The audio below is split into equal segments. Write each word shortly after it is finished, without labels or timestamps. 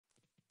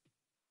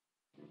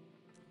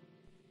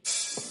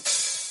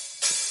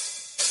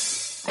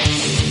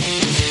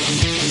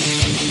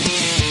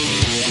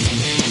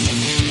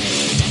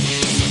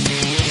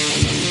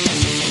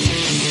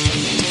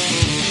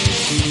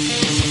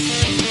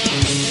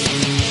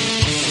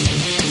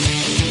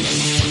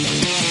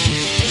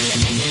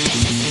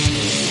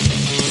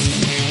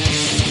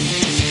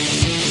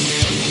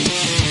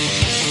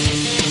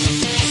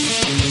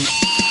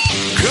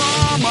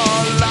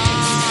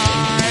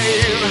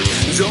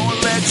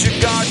let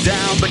your guard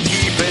down, but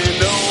keep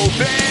an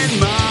open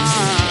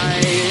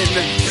mind.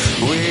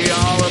 We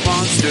all are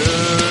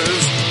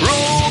monsters.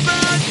 Roll the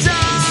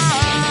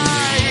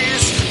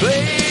dice.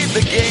 Play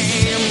the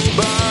game,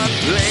 but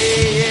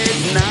play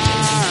it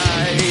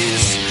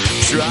nice.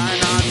 Try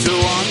not to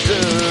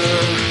wander.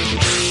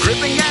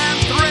 Gripping and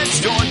threads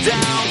torn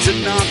down to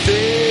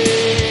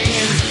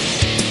nothing.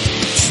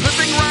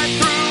 Slipping right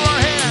through our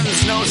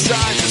hands, no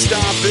signs of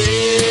stopping.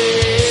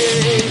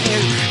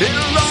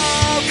 It'll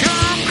all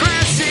come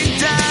crashing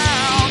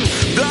down.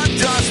 The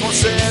dust won't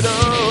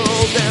settle.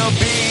 There'll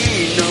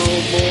be no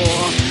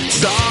more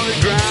solid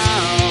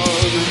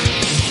ground.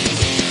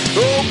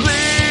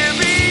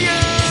 Oblivion.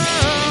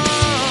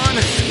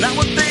 Not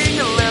one thing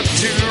left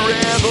to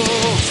revel.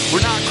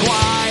 We're not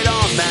quite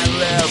on that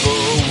level.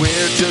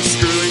 We're just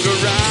screwing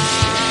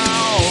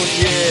around,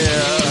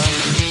 yeah.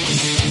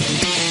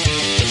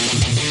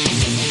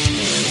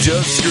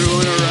 Just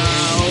screwing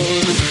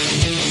around.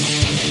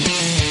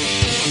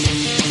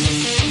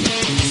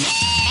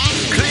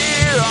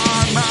 Clear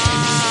our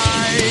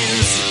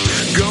minds.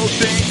 Go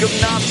think of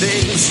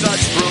nothing,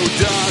 such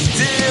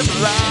productive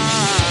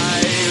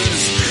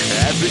lives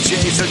as we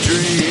chase our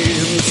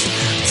dreams.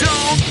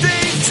 Don't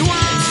think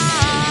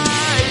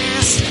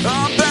twice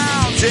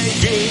about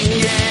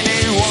taking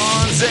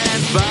anyone's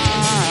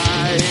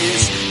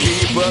advice.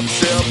 Keep up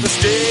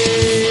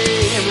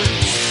self-esteem.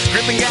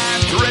 Gripping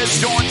and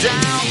threads torn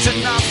down to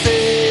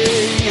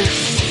nothing.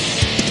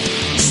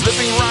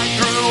 Slipping right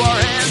through our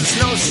hands,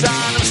 no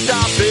sign of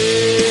stopping.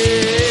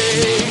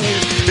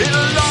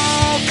 It'll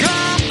all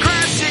come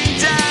crashing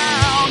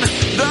down.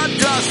 The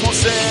dust won't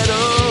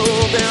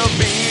settle. There'll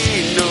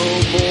be no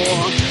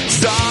more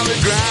solid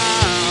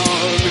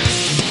ground.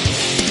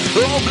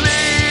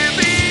 Oblivion.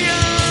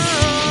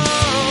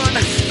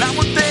 Not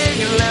one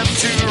thing left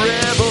to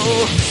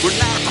rebel. We're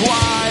not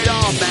quite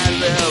on that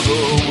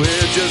level.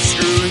 We're just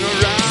screwing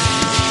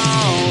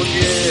around,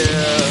 yeah.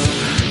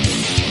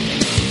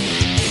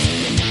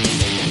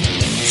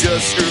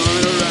 Just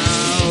screwing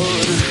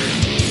around.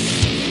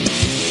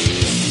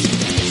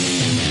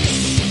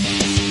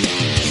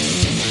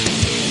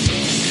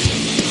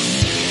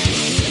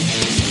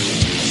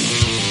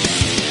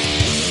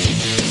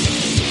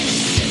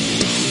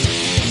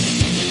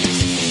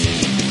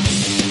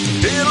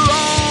 It'll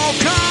all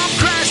come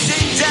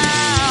crashing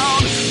down.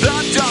 The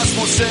dust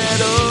won't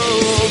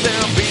settle.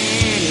 There'll be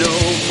no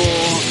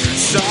more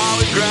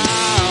solid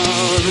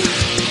ground.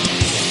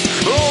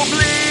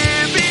 Oblivion.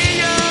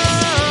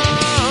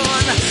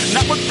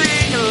 Not one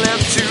thing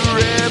left to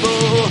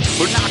rebel.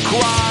 We're not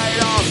quite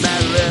on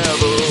that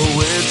level.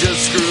 We're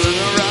just screwing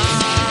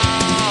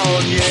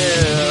around,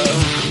 yeah.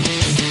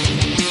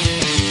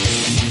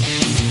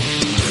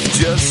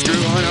 Just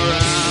screwing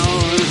around.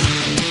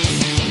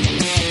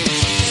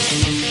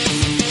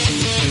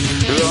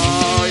 Oh.